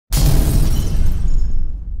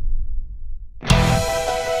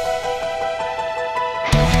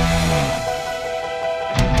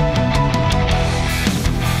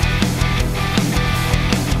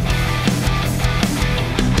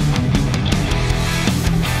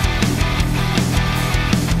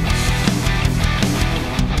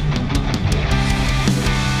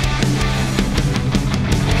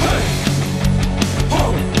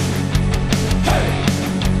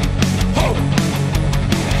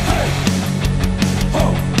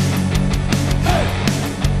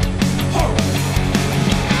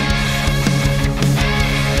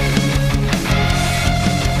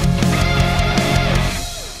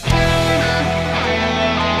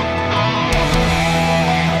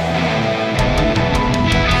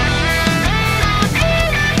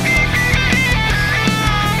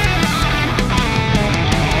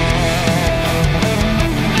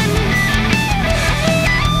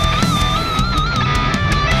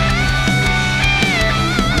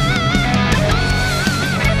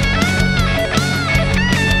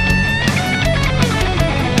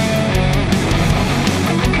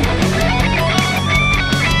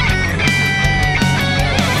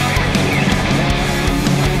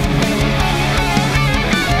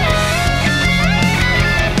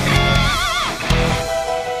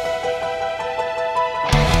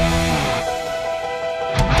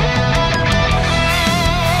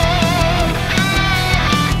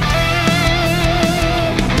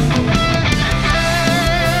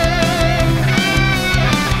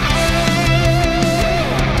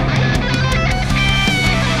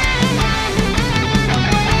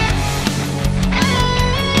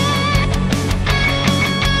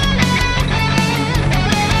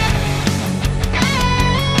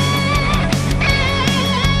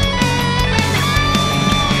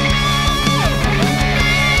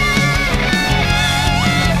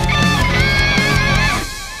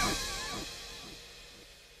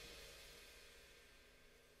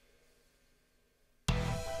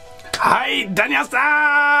Hey,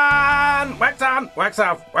 Daniel-san! Wax on, wax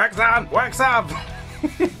off, wax on, wax off.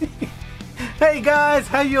 Hey guys,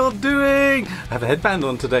 how you all doing? I have a headband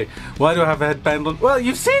on today. Why do I have a headband on? Well,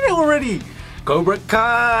 you've seen it already. Cobra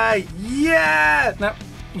Kai, yeah! Now,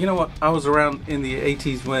 you know what? I was around in the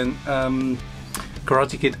 80s when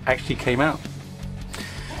Karate Kid actually came out.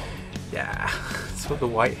 Yeah, that's what the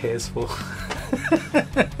white hair's for.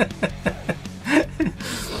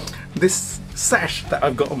 This sash that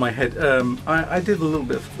I've got on my head, I did a little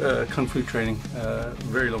bit of kung fu training a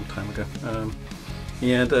very long time ago,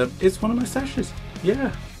 and it's one of my sashes.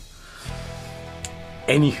 Yeah.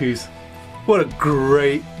 Anywho's, what a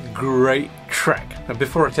great track. And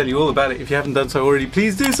before I tell you all about it, if you haven't done so already,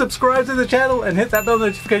 please do subscribe to the channel and hit that bell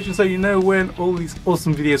notification so you know when all these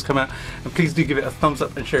awesome videos come out. And please do give it a thumbs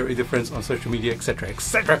up and share it with your friends on social media, etc,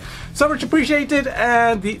 etc. So much appreciated,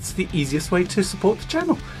 and it's the easiest way to support the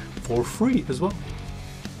channel for free as well.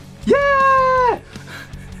 Yeah!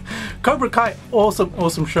 Cobra Kai,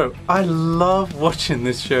 awesome show. I love watching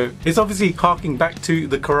this show. It's obviously harking back to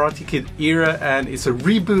the Karate Kid era, and it's a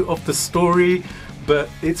reboot of the story, but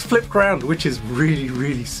it's flipped around, which is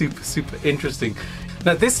really super interesting.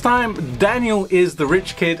 Now this time Daniel is the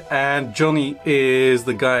rich kid and Johnny is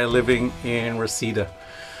the guy living in Reseda.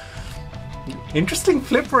 Interesting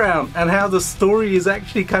flip around, and how the story is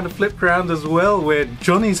actually kind of flipped around as well, where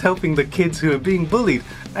Johnny's helping the kids who are being bullied,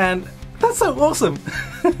 and that's so awesome.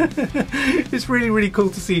 It's really cool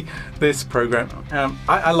to see this program.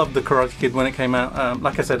 I loved the Karate Kid when it came out.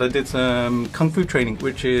 Like I said, I did some kung fu training,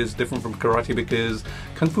 which is different from karate because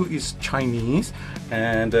kung fu is Chinese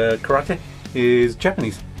and karate is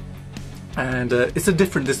Japanese, and it's a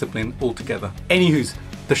different discipline altogether. Anywho's,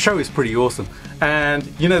 the show is pretty awesome, and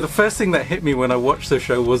you know, the first thing that hit me when I watched the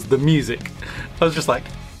show was the music. I was just like,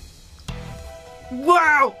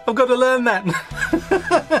 wow, I've got to learn that.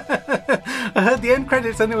 I heard the end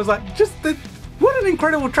credits and it was like, what an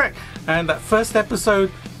incredible track. And that first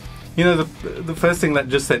episode, you know, the first thing that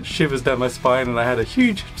just sent shivers down my spine and I had a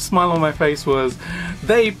huge smile on my face was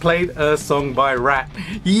they played a song by Rat.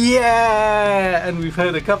 Yeah! And we've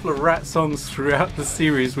heard a couple of Rat songs throughout the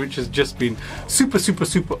series, which has just been super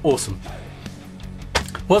awesome.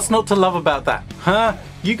 What's not to love about that, huh?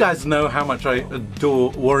 You guys know how much I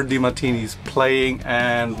adore Warren DeMartini's playing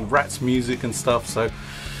and Rat's music and stuff, so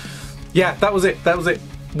yeah, that was it,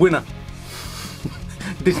 winner.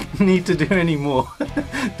 Didn't need to do any more.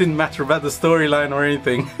 Didn't matter about the storyline or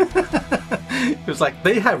anything. It was like,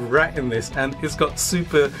 they have Rat in this and it's got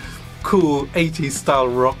super cool 80s style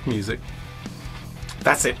rock music.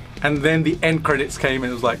 That's it. And then the end credits came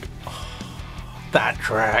and it was like, oh, that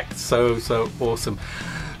track, so awesome.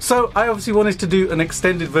 So I obviously wanted to do an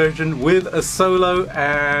extended version with a solo,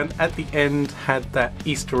 and at the end had that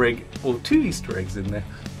Easter egg, or 2 Easter eggs in there.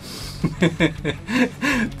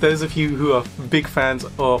 Those of you who are big fans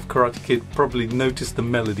of Karate Kid probably noticed the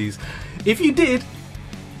melodies. If you did,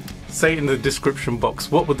 say in the description box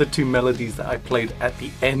what were the 2 melodies that I played at the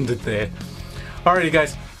end there. Alrighty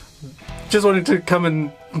guys, just wanted to come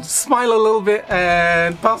and smile a little bit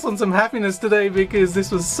and pass on some happiness today because this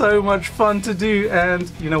was so much fun to do. And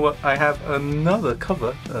you know what, I have another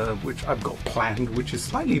cover which I've got planned, which is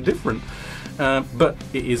slightly different, but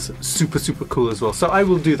it is super cool as well. So I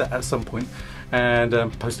will do that at some point and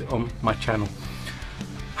post it on my channel.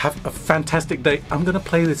 Have a fantastic day. I'm gonna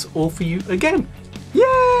play this all for you again.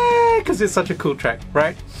 Yay! Because it's such a cool track,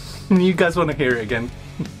 right? You guys want to hear it again?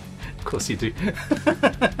 Of course you do.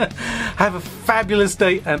 Have a fabulous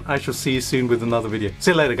day and I shall see you soon with another video. See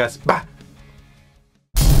you later guys. Bye.